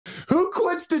Who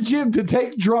quits the gym to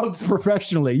take drugs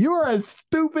professionally? You are as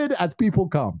stupid as people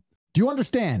come. Do you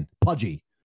understand, Pudgy?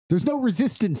 There's no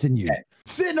resistance in you. Okay.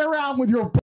 Sitting around with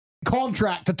your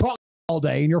contract to talk all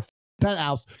day in your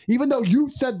penthouse, even though you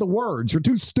said the words, you're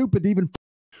too stupid to even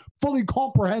fully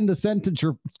comprehend the sentence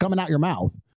you're coming out your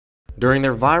mouth. During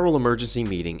their viral emergency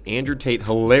meeting, Andrew Tate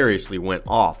hilariously went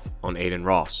off on Adin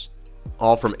Ross.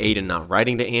 All from Adin not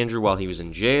writing to Andrew while he was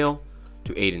in jail,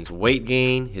 to Adin's weight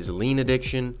gain, his lean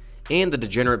addiction, and the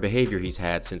degenerate behavior he's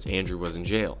had since Andrew was in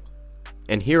jail.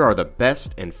 And here are the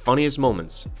best and funniest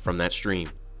moments from that stream.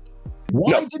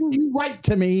 Why didn't you write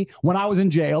to me when I was in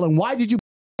jail? And why did you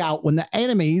out when the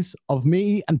enemies of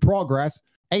me and progress,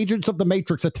 agents of the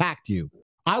Matrix, attacked you?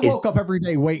 I woke up every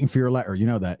day waiting for your letter. You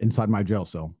know that, inside my jail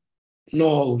cell.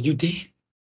 No, you did.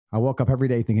 I woke up every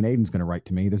day thinking Aiden's going to write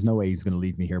to me. There's no way he's going to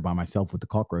leave me here by myself with the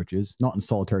cockroaches, not in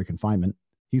solitary confinement.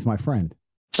 He's my friend.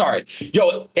 Sorry.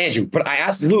 Yo, Andrew, but I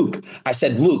asked Luke. I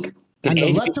said, Luke. And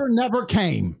the letter never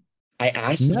came. I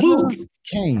asked Luke.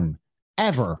 Came.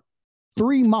 Ever.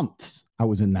 3 months I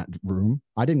was in that room.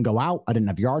 I didn't go out. I didn't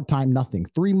have yard time, nothing.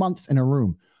 3 months in a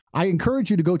room. I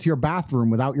encourage you to go to your bathroom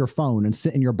without your phone and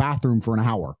sit in your bathroom for an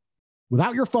hour.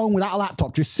 Without your phone, without a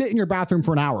laptop, just sit in your bathroom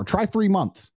for an hour. Try 3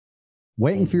 months.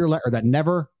 Waiting for your letter that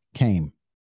never came.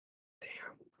 Damn.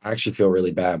 I actually feel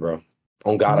really bad, bro.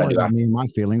 Oh, God, I do. I mean, my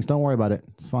feelings. Don't worry about it.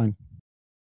 It's fine.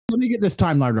 Let me get this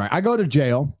timeline right. I go to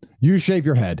jail. You shave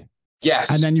your head.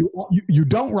 Yes. And then you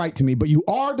don't write to me, but you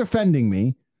are defending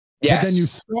me. Yes. But then you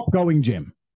stop going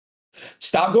gym.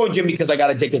 Stop going gym because I got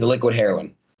addicted to liquid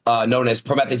heroin, known as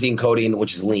promethazine codeine,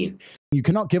 which is lean. You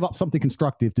cannot give up something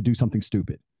constructive to do something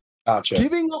stupid. Gotcha.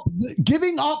 Giving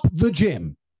up the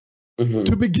gym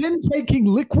to begin taking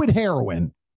liquid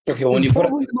heroin. Okay, well, when you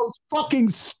probably the most fucking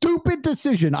stupid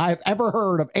decision I've ever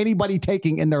heard of anybody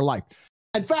taking in their life.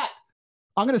 In fact,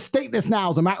 I'm going to state this now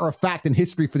as a matter of fact in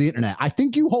history for the internet. I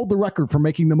think you hold the record for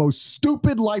making the most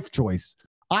stupid life choice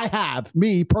I have,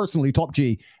 me personally, Top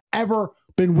G, ever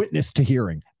been witness to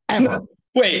hearing. Ever.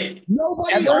 Wait.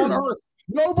 Nobody on earth.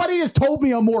 Nobody has told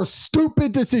me a more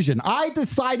stupid decision. I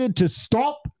decided to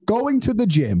stop going to the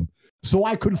gym so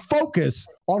I could focus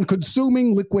on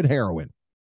consuming liquid heroin.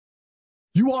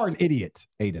 You are an idiot,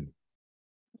 Aiden.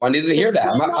 I needed to hear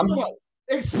that.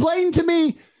 Explain to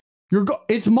me.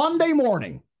 It's Monday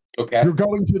morning. Okay. You're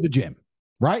going to the gym,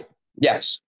 right?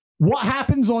 Yes. What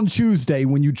happens on Tuesday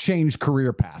when you change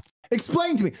career paths?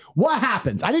 Explain to me. What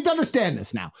happens? I need to understand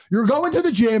this now. You're going to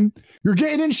the gym, you're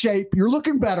getting in shape, you're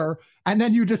looking better, and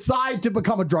then you decide to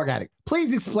become a drug addict.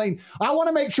 Please explain. I want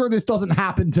to make sure this doesn't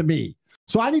happen to me.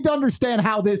 So I need to understand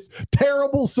how this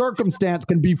terrible circumstance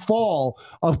can befall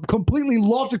a completely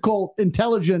logical,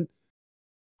 intelligent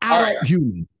adult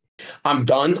human. I'm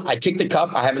done. I kicked the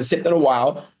cup. I haven't sipped in a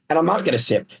while, and I'm not going to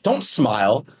sip. Don't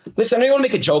smile. Listen, I know you want to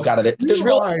make a joke out of it.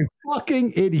 You are a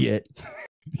fucking idiot.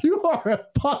 You are a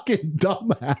fucking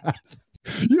dumbass.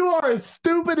 You are as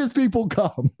stupid as people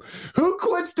come. Who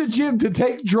quits the gym to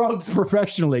take drugs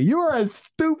professionally? You are as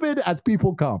stupid as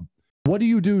people come. What do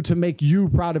you do to make you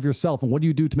proud of yourself? And what do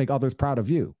you do to make others proud of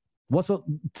you?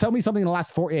 Tell me something in the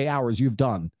last 48 hours you've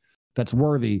done that's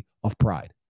worthy of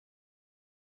pride.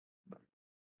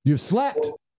 You've slept,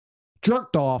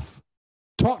 jerked off,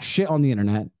 talked shit on the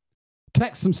internet,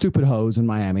 text some stupid hoes in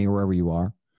Miami or wherever you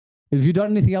are. Have you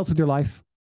done anything else with your life?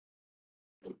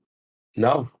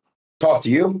 No. Talk to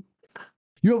you.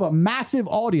 You have a massive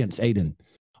audience, Aiden,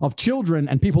 of children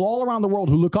and people all around the world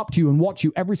who look up to you and watch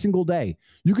you every single day.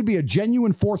 You could be a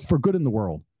genuine force for good in the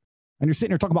world. And you're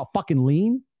sitting here talking about fucking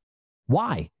lean?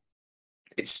 Why?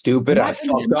 It's stupid.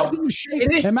 Imagine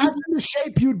the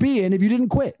shape you'd be in if you didn't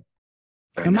quit.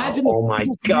 Imagine. Oh my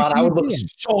God. I would look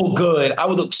so good. I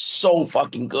would look so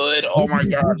fucking good. Oh my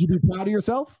God. Would you be proud of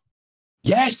yourself?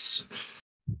 Yes.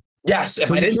 Yes. If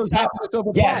I didn't stop.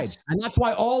 Yes. And that's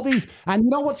why all these, and you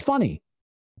know what's funny?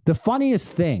 The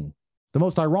funniest thing, the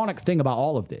most ironic thing about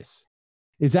all of this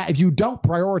is that if you don't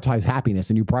prioritize happiness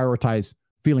and you prioritize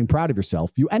feeling proud of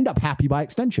yourself, you end up happy by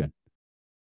extension.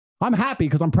 I'm happy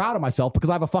because I'm proud of myself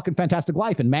because I have a fucking fantastic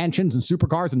life and mansions and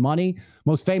supercars and money,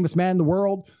 most famous man in the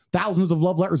world, thousands of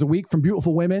love letters a week from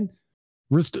beautiful women,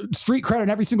 street credit in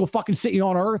every single fucking city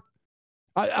on earth.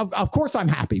 Of course I'm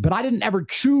happy, but I didn't ever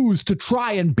choose to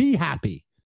try and be happy.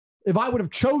 If I would have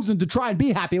chosen to try and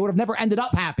be happy, I would have never ended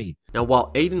up happy. Now,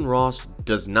 while Adin Ross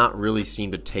does not really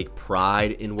seem to take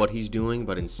pride in what he's doing,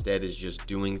 but instead is just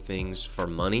doing things for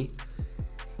money,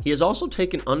 he has also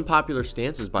taken unpopular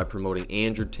stances by promoting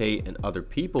Andrew Tate and other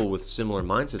people with similar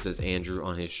mindsets as Andrew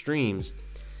on his streams,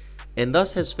 and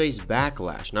thus has faced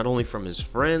backlash not only from his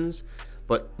friends,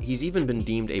 but he's even been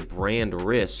deemed a brand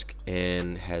risk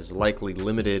and has likely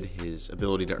limited his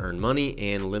ability to earn money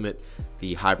and limit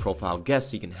the high-profile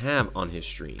guests he can have on his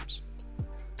streams.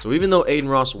 So even though Adin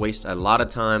Ross wastes a lot of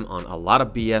time on a lot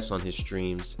of BS on his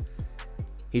streams,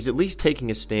 he's at least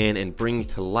taking a stand and bringing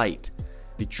to light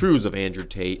the truths of Andrew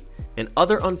Tate and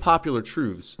other unpopular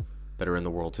truths that are in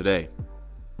the world today.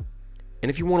 And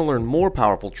if you want to learn more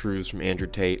powerful truths from Andrew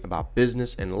Tate about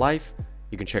business and life,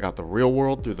 you can check out The Real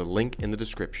World through the link in the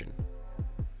description.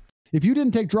 If you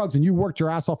didn't take drugs and you worked your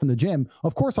ass off in the gym,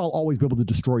 of course I'll always be able to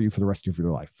destroy you for the rest of your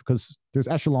life, because there's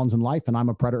echelons in life and I'm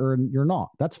a predator and you're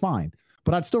not. That's fine.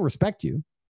 But I'd still respect you.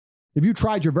 If you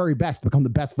tried your very best to become the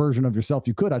best version of yourself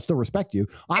you could, I'd still respect you.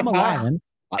 I'm a lion.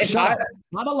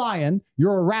 I'm a lion.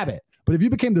 You're a rabbit. But if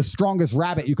you became the strongest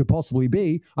rabbit you could possibly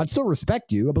be, I'd still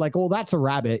respect you. I'd be like, oh, that's a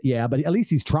rabbit. Yeah, but at least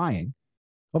he's trying.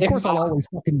 Of course, I'll always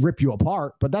fucking rip you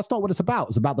apart, but that's not what it's about.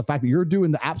 It's about the fact that you're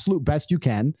doing the absolute best you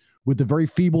can with the very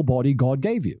feeble body God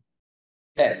gave you.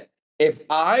 If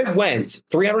I went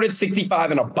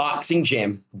 365 in a boxing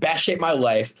gym, best shape of my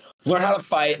life, learn how to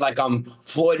fight like I'm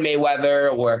Floyd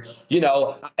Mayweather or,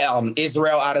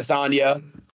 Israel Adesanya,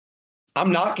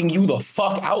 I'm knocking you the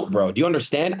fuck out, bro. Do you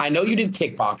understand? I know you did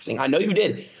kickboxing. I know you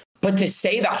did. But to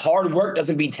say that hard work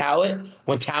doesn't beat talent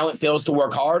when talent fails to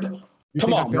work hard,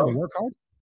 come on, bro. Work hard?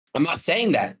 I'm not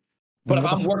saying that. But if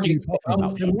I'm working... What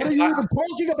are you even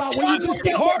talking about when you just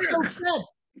said makes no sense?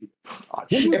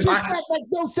 When you just said makes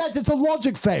no sense. It's a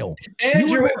logic fail. Andrew,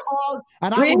 you would work hard,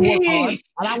 and I would work hard,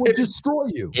 and I would destroy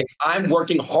you. If I'm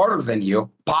working harder than you,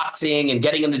 boxing and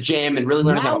getting in the gym and really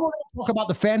learning how to... Talk about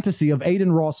the fantasy of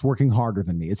Adin Ross working harder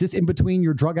than me. Is this in between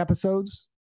your drug episodes?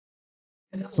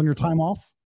 It's on your time off?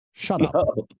 Shut up.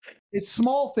 No. It's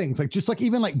small things,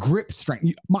 even grip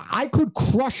strength. I could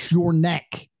crush your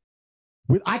neck.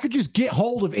 I could just get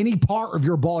hold of any part of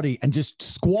your body and just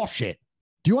squash it.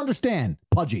 Do you understand,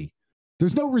 Pudgy?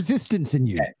 There's no resistance in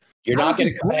you. Hey, you're not going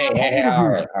to...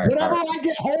 Whatever I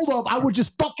get hold of, I would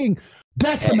just fucking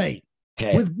decimate.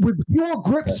 With pure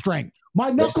grip strength. My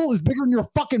knuckle is bigger than your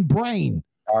fucking brain.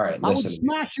 All right, I would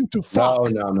smash you to fuck.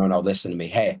 No. Listen to me.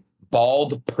 Hey,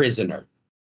 bald prisoner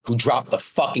who dropped the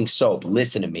fucking soap.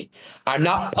 Listen to me. I'm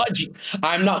not Pudgy.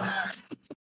 I'm not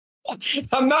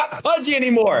Pudgy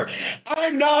anymore.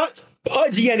 I'm not.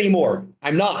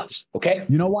 Okay.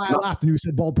 You know why I laughed when you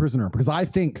said bald prisoner? Because I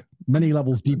think many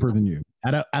levels deeper than you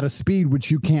at a speed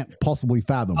which you can't possibly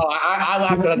fathom. Oh, I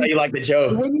laughed at that. You like the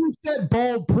joke. When you said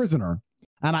bald prisoner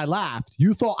and I laughed,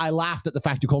 you thought I laughed at the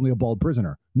fact you called me a bald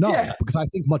prisoner. No, because I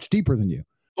think much deeper than you.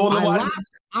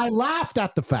 I laughed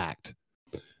at the fact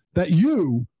that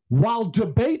you, while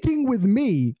debating with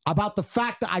me about the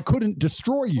fact that I couldn't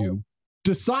destroy you,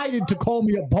 decided to call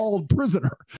me a bald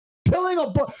prisoner.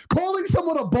 Calling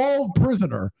someone a bald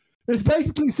prisoner is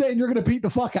basically saying you're going to beat the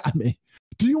fuck out of me.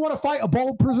 Do you want to fight a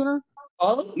bald prisoner?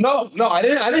 No, I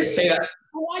didn't say that.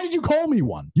 Why did you call me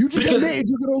one? You just admitted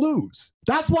you're going to lose.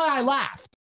 That's why I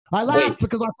laughed. I laughed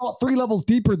because I thought 3 levels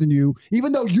deeper than you,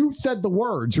 even though you said the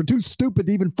words. You're too stupid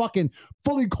to even fucking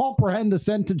fully comprehend the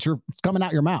sentence you're coming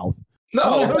out your mouth.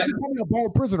 No. When I heard you call me a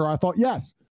bald prisoner, I thought,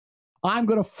 yes, I'm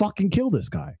going to fucking kill this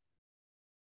guy.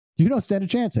 You don't stand a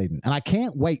chance, Adin, and I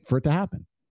can't wait for it to happen.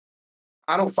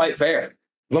 I don't fight fair.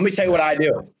 Let me tell you what I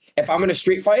do. If I'm in a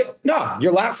street fight, no,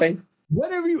 you're laughing. When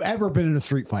have you ever been in a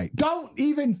street fight? Don't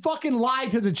even fucking lie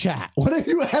to the chat. When have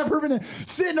you ever been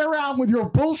sitting around with your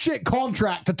bullshit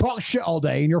contract to talk shit all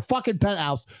day in your fucking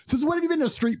penthouse? Since when have you been in a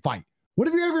street fight? What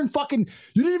have you ever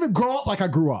you didn't even grow up like I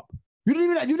grew up.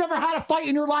 You never had a fight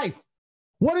in your life.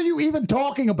 What are you even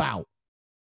talking about?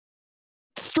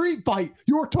 Street fight.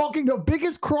 You were talking the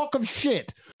biggest crock of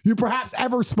shit you perhaps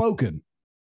ever spoken.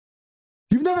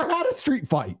 You've never had a street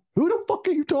fight. Who the fuck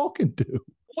are you talking to?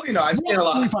 Well, I've seen a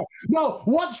lot. No,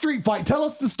 what street fight? Tell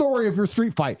us the story of your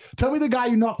street fight. Tell me the guy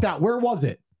you knocked out. Where was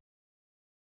it?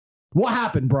 What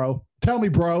happened, bro? Tell me,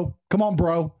 bro. Come on,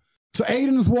 bro. So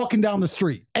Adin is walking down the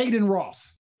street. Adin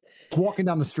Ross is walking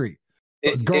down the street.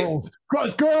 There's girls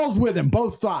with him,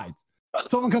 both sides.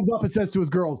 Someone comes up and says to his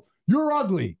girls, "You're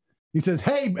ugly." He says,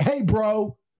 hey,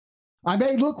 bro, I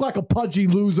may look like a pudgy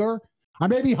loser. I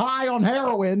may be high on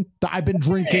heroin that I've been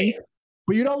drinking,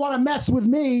 but you don't want to mess with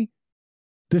me.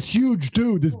 This huge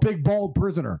dude, this big bald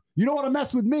prisoner. You don't want to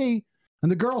mess with me. And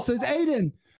the girl says,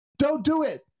 Adin, don't do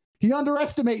it. He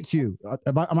underestimates you.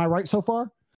 Am I right so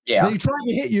far? Yeah. Then he tried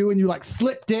to hit you and you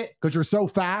slipped it because you're so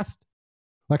fast,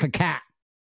 like a cat.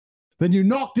 Then you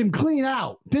knocked him clean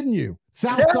out, didn't you?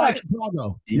 Southside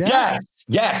Chicago. Yeah?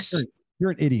 Yes.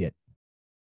 You're an idiot.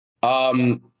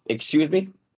 Excuse me?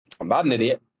 I'm not an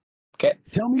idiot. Okay.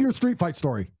 Tell me your street fight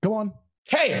story. Go on.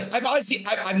 Hey,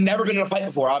 I've never been in a fight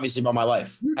before, obviously, in my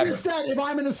life. You just said if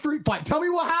I'm in a street fight. Tell me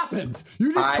what happens.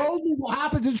 You just told me what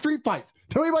happens in street fights.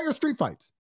 Tell me about your street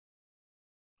fights.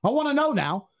 I want to know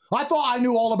now. I thought I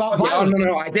knew all about violence.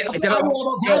 No, I didn't. I knew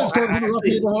all about violence.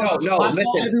 No,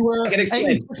 listen. Everywhere. I can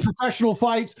explain. Professional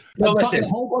fights. No, listen. A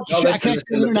whole bunch of shit.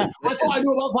 I thought I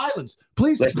knew about violence.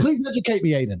 Please educate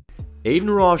me, Adin.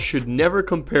 Adin Ross should never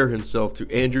compare himself to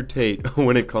Andrew Tate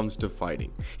when it comes to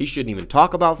fighting. He shouldn't even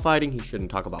talk about fighting. He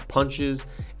shouldn't talk about punches,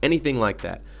 anything like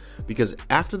that. Because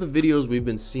after the videos we've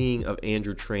been seeing of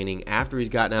Andrew training, after he's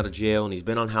gotten out of jail and he's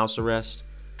been on house arrest,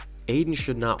 Adin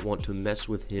should not want to mess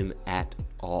with him at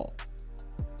all.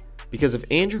 Because if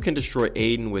Andrew can destroy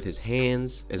Adin with his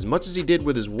hands, as much as he did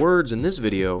with his words in this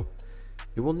video,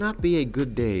 it will not be a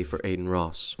good day for Adin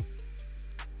Ross.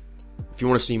 If you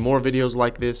want to see more videos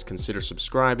like this, consider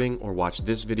subscribing or watch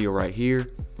this video right here.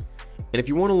 And if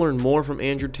you want to learn more from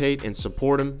Andrew Tate and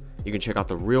support him, you can check out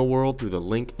The Real World through the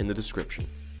link in the description.